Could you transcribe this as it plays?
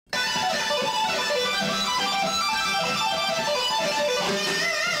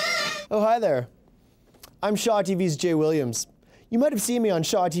Oh, hi there. I'm Shaw TV's J.Williams. You might have seen me on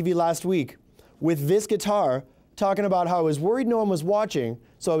Shaw TV last week with this guitar talking about how I was worried no one was watching,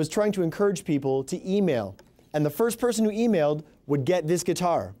 so I was trying to encourage people to email. And the first person who emailed would get this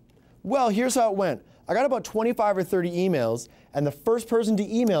guitar. Well, here's how it went. I got about 25 or 30 emails, and the first person to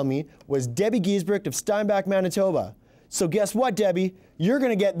email me was Debbi Giesbrecht of Steinbach, Manitoba. So guess what, Debbi? You're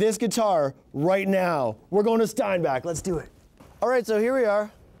gonna get this guitar right now. We're going to Steinbach, let's do it. All right, so here we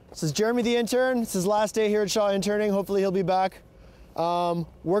are. This is Jeremy the intern. It's his last day here at Shaw interning. Hopefully he'll be back.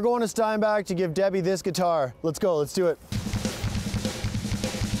 We're going to Steinbach to give Debbi this guitar. Let's go, let's do it.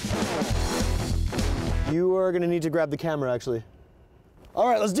 You are gonna need to grab the camera, actually. All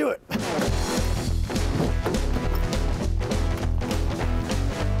right, let's do it.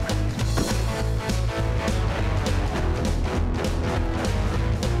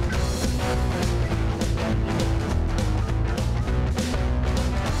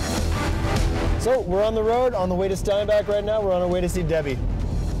 So we're on the road, on the way to Steinbach right now. We're on our way to see Debbi.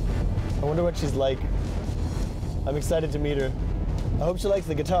 I wonder what she's like. I'm excited to meet her. I hope she likes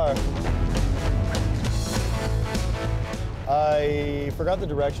the guitar. I forgot the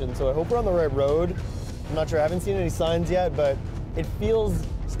direction, so I hope we're on the right road. I'm not sure, I haven't seen any signs yet, but it feels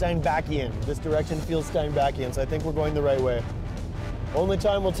Steinbachian. This direction feels Steinbachian, so I think we're going the right way. Only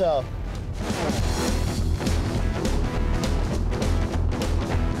time will tell.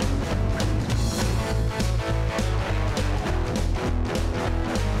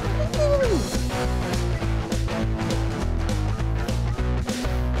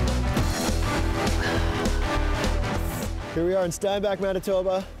 Here we are in Steinbach,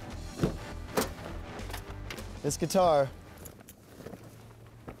 Manitoba. This guitar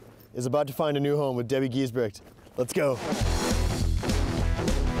is about to find a new home with Debbi Giesbrecht. Let's go.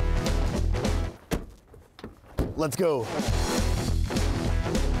 Let's go.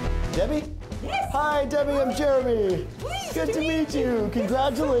 Debbi? Yes. Hi, Debbi, I'm Jeremy. Good to meet you.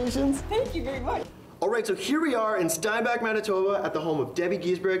 Congratulations. Thank you very much. All right, so here we are in Steinbach, Manitoba at the home of Debbi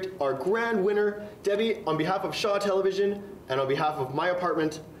Giesbrecht, our grand winner. Debbi, on behalf of Shaw Television and on behalf of my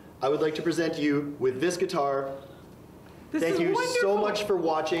apartment, I would like to present you with this guitar. Thank you so much for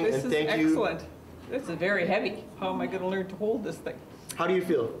watching, and thank you. Excellent. This is very heavy. How am I going to learn to hold this thing? How do you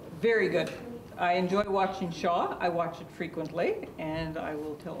feel? Very good. I enjoy watching Shaw. I watch it frequently, and I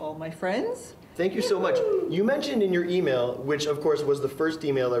will tell all my friends. Thank you so much. You mentioned in your email, which of course was the first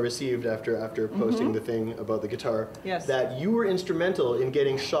email I received after posting the thing about the guitar, Yes. that you were instrumental in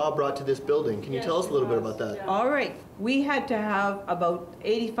getting Shaw brought to this building. Can you tell us a little bit about that? All right. We had to have about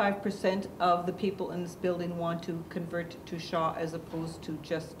 85% of the people in this building want to convert to Shaw as opposed to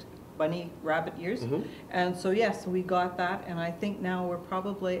just bunny rabbit ears. And so yes, we got that, and I think now we're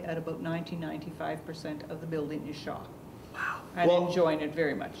probably at about 90–95% of the building is Shaw. Wow. And enjoying it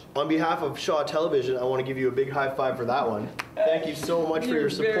very much. On behalf of Shaw Television, I want to give you a big high five for that one. Thank you so much for your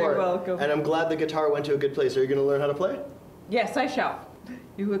support. You're very welcome. And I'm glad the guitar went to a good place. Are you going to learn how to play? Yes, I shall.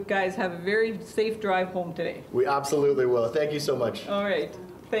 You guys have a very safe drive home today. We absolutely will. Thank you so much. All right.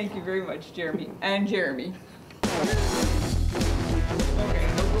 Thank you very much, Jeremy. And Jeremy. Okay,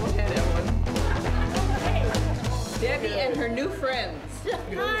 so go ahead, Ellen. Debbi and her new friends.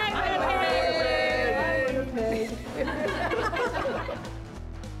 Hi,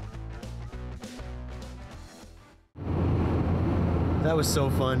 That was so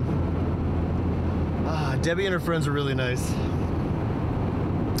fun. Debbi and her friends were really nice.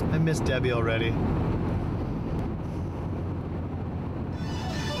 I miss Debbi already.